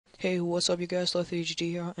Hey, what's up you guys,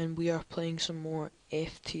 LethHD here, and we are playing some more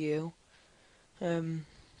FTL.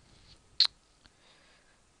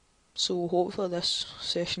 So hopefully this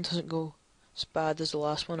session doesn't go as bad as the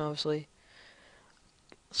last one, obviously.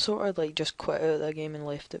 Sort of like just quit out of that game and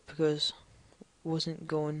left it because it wasn't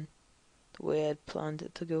going the way I'd planned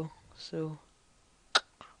it to go, so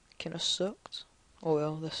kinda sucked. Oh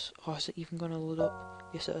well, is it even gonna load up?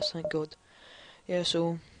 Yes it is, thank god. Yeah,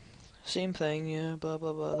 so, same thing, yeah, blah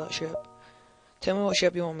blah blah, that ship. Tell me what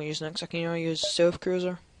ship you want me to use next. I can either use Stealth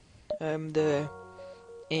Cruiser, the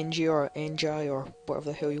NG or NGI or whatever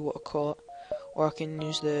the hell you want to call it, or I can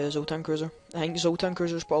use the Zoltan Cruiser. I think Zoltan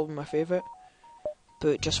Cruiser is probably my favourite,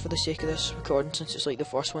 but just for the sake of this recording, since it's like the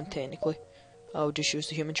first one technically, I'll just use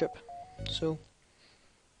the human ship. So,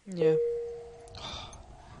 yeah.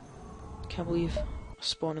 Can't believe I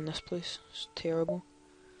spawned in this place. It's terrible.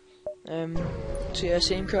 So yeah,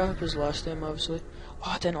 same crap as last time, obviously.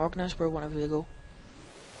 Oh, I didn't organise where I wanted to go.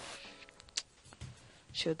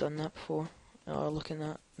 Should have done that before. Oh, look at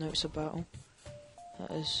that. Now it's a battle.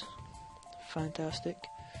 That is fantastic.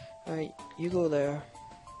 Alright, you go there.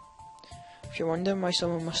 If you're wondering why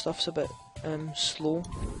some of my stuff's a bit slow,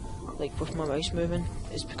 like with my mouse moving,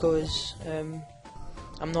 it's because I'm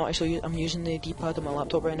using the D-pad on my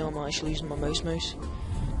laptop right now. I'm not actually using my mouse.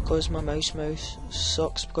 Because my mouse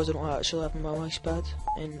sucks because I don't actually have my mouse pad,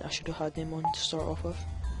 and I should have had them on to start off with.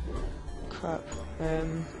 Crap.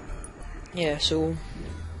 Yeah, so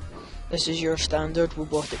this is your standard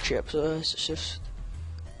robotic ship, so it's just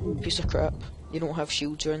a piece of crap. You don't have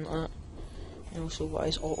shields or anything like that. You know, so why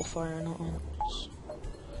is auto fire not on?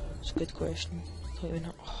 It's a good question.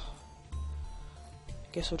 I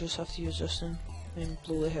guess I'll just have to use this then and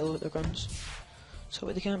blow the hell out their guns. So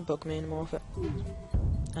they can't bug me anymore with it.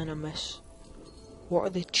 And I miss. What are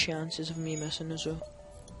the chances of me missing as well?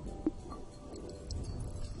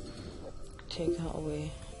 Take that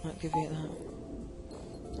away, activate that,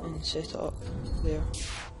 and set it up there.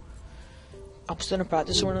 I was doing a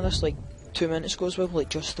practice one of this like 2 minutes ago as well, like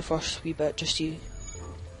just the first wee bit, just see,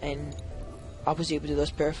 and I was able to do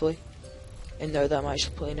this perfectly. And now that I'm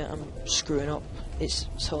actually playing it, I'm screwing up. It's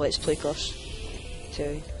a Let's Play curse.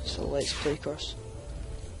 Tell you, it's a Let's Play curse.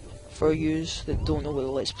 For yous that don't know what the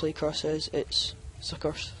Let's Play curse is, it's a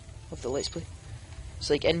curse of the Let's Play. It's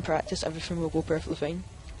like in practice everything will go perfectly fine,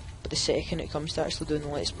 but the second it comes to actually doing the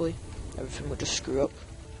Let's Play, everything will just screw up.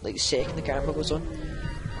 Like the second the camera goes on,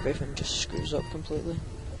 everything just screws up completely.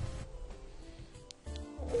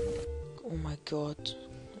 Oh my god.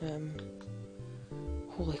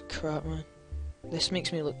 Holy crap, man. This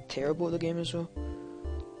makes me look terrible at the game as well.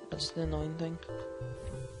 That's the annoying thing.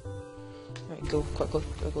 Right, go, quickly,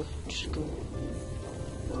 just go.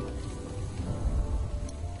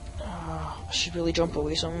 I should really jump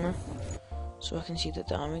away somewhere so I can see the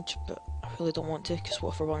damage, but I really don't want to, because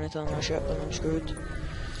what if I run into another ship and I'm screwed?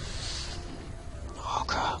 Oh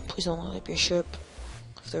crap, please don't let it be a ship.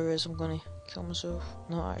 If there is, I'm gonna kill myself.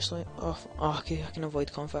 Not actually. Oh, okay, I can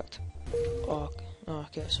avoid conflict. Oh,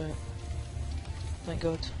 okay, sorry. Thank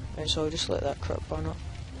god. Right, so I'll just let that crap burn up.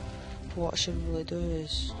 But what I should really do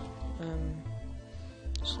is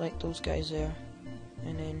select those guys there,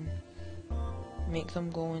 and then make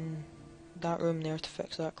them go in that room there to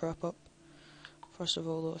fix that crap up. First of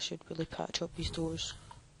all though, I should really patch up these doors,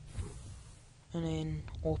 and then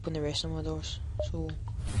open the rest of my doors so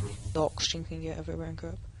the oxygen can get everywhere and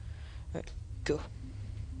crap. Right, go.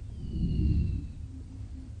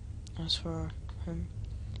 As for him,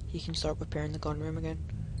 he can start repairing the gun room again.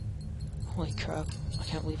 Holy crap, I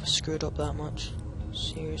can't believe I screwed up that much.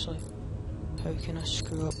 Seriously. How can I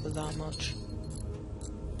screw up with that much?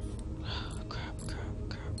 Crap.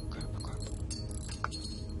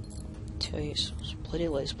 Tell you, it's bloody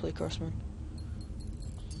Let's Play curse, man.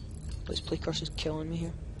 Let's Play curse is killing me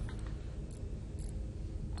here.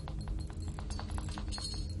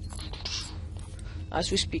 As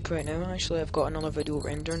we speak right now, actually, I've got another video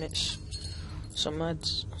rendering. It's some mad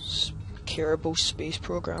terrible space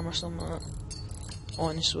program or something like that.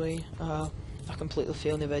 Honestly, I completely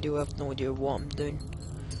failed the video. I have no idea what I'm doing.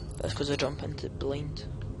 That's because I jump into it blind.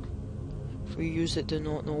 For you that do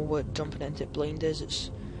not know what jumping into it blind is,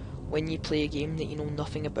 it's when you play a game that you know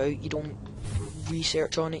nothing about, you don't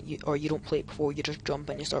research on it, or you don't play it before, you just jump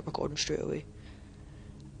in and start recording straight away.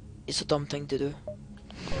 It's a dumb thing to do.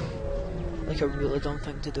 Like a really dumb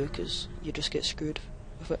thing to do, because you just get screwed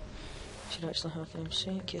with it. Should actually have them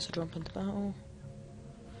set in case I jump into battle.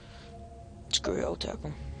 Screw it, I'll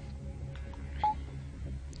tackle.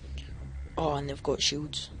 Oh, and they've got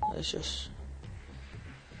shields. That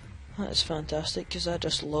is fantastic, because I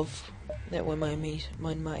just love that when my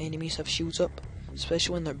enemies have shields up,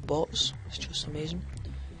 especially when they're bots. It's just amazing.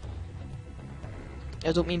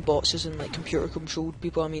 I don't mean bots as in like computer controlled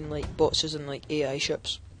people, I mean like bots as in like AI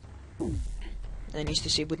ships. And he's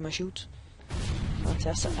disabled my shields.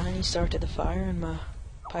 Fantastic. And he started the fire in my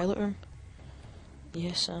pilot room.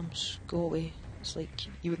 Yes, Sam, go away. It's like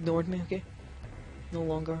you ignored me, okay? No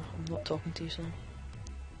longer. I'm not talking to you, Sam.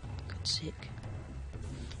 God's sake.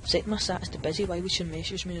 Set my stats to busy, why would you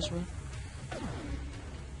message me as well?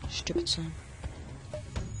 Stupid Sam.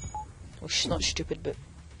 Well, she's not stupid, but...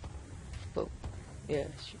 well, yeah.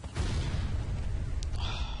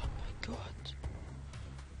 Oh my god.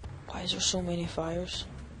 Why is there so many fires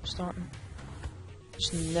starting?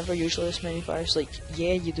 There's never usually this many fires. Like,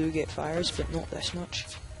 yeah, you do get fires, but not this much.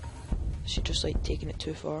 She's just like taking it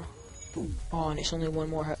too far. Oh, and it's only one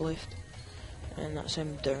more hit left. And that's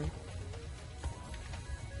him down.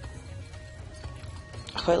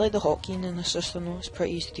 I quite like the hotkeying in the system though, it's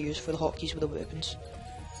pretty easy to use for the hotkeys with the weapons.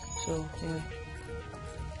 So, yeah.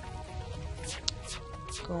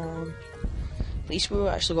 Go on. At least we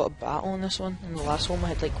actually got a battle in this one. In the last one we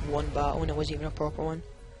had like one battle and it wasn't even a proper one.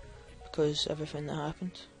 Because everything that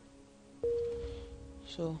happened.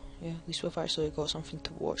 So, yeah, at least we've actually got something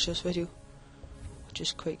to watch this video. Which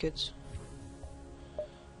is quite good.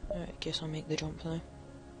 Alright, I guess I'll make the jump now.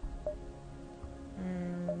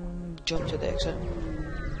 Jump to the exit.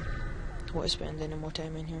 I want to spend any more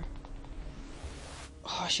time in here.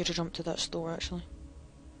 Oh, I should have jumped to that store actually.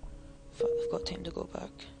 Fuck, I've got time to go back.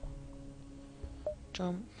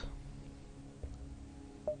 Jump.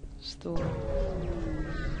 Store.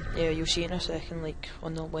 Yeah, you'll see in a second, like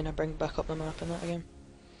on the when I bring back up the map and that again.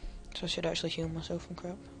 So I should actually heal myself and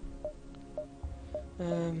crap.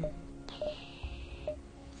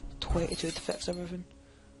 22 to fix everything.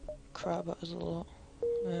 Crap, that is a lot.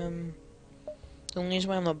 The only reason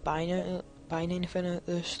why I'm not buying anything at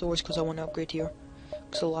the store is because I want to upgrade here.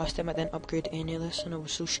 Because the last time I didn't upgrade any of this and I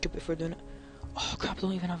was so stupid for doing it. Oh crap, I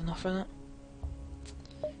don't even have enough for that.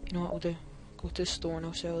 You know what I'll do? Go to the store and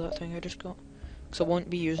I'll sell that thing I just got. Because I won't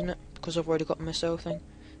be using it because I've already got my sell thing.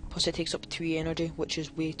 Plus it takes up 3 energy, which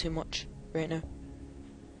is way too much right now.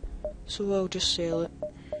 So I'll just sell it.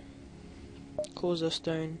 Close this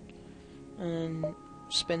down. And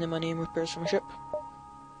spend the money and repairs for my ship.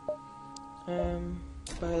 Buy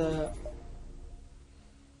that.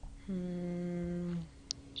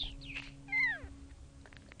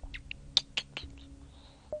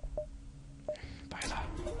 Buy that.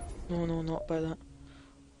 No, not buy that.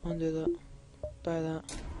 Undo that. Buy that.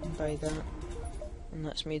 Buy that. And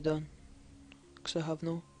that's me done. Because I have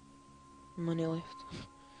no money left.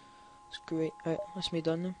 It's great. Right, that's me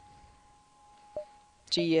done now.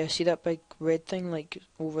 See that big red thing like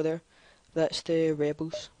over there? That's the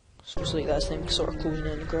rebels. So it's like that's them sort of closing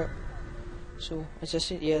in and crap. So is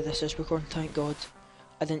this it? Yeah, this is recording, thank god.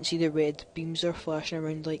 I didn't see the red beams there flashing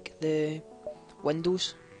around like the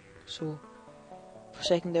windows. So for a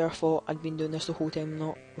second there I thought I'd been doing this the whole time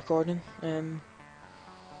not recording.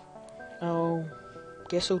 I'll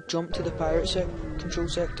jump to the pirate control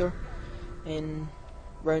sector and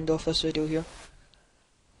round off this video here.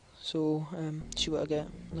 So, see what I get.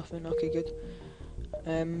 Nothing, okay,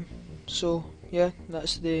 good. So, yeah,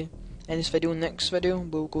 that's the end of this video. Next video,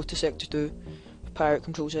 we'll go to Sector 2, Pirate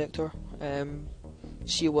Control Sector,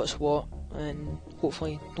 see what's what, and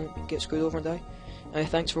hopefully don't get screwed over and die.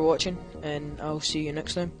 Thanks for watching, and I'll see you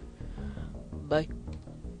next time. Bye.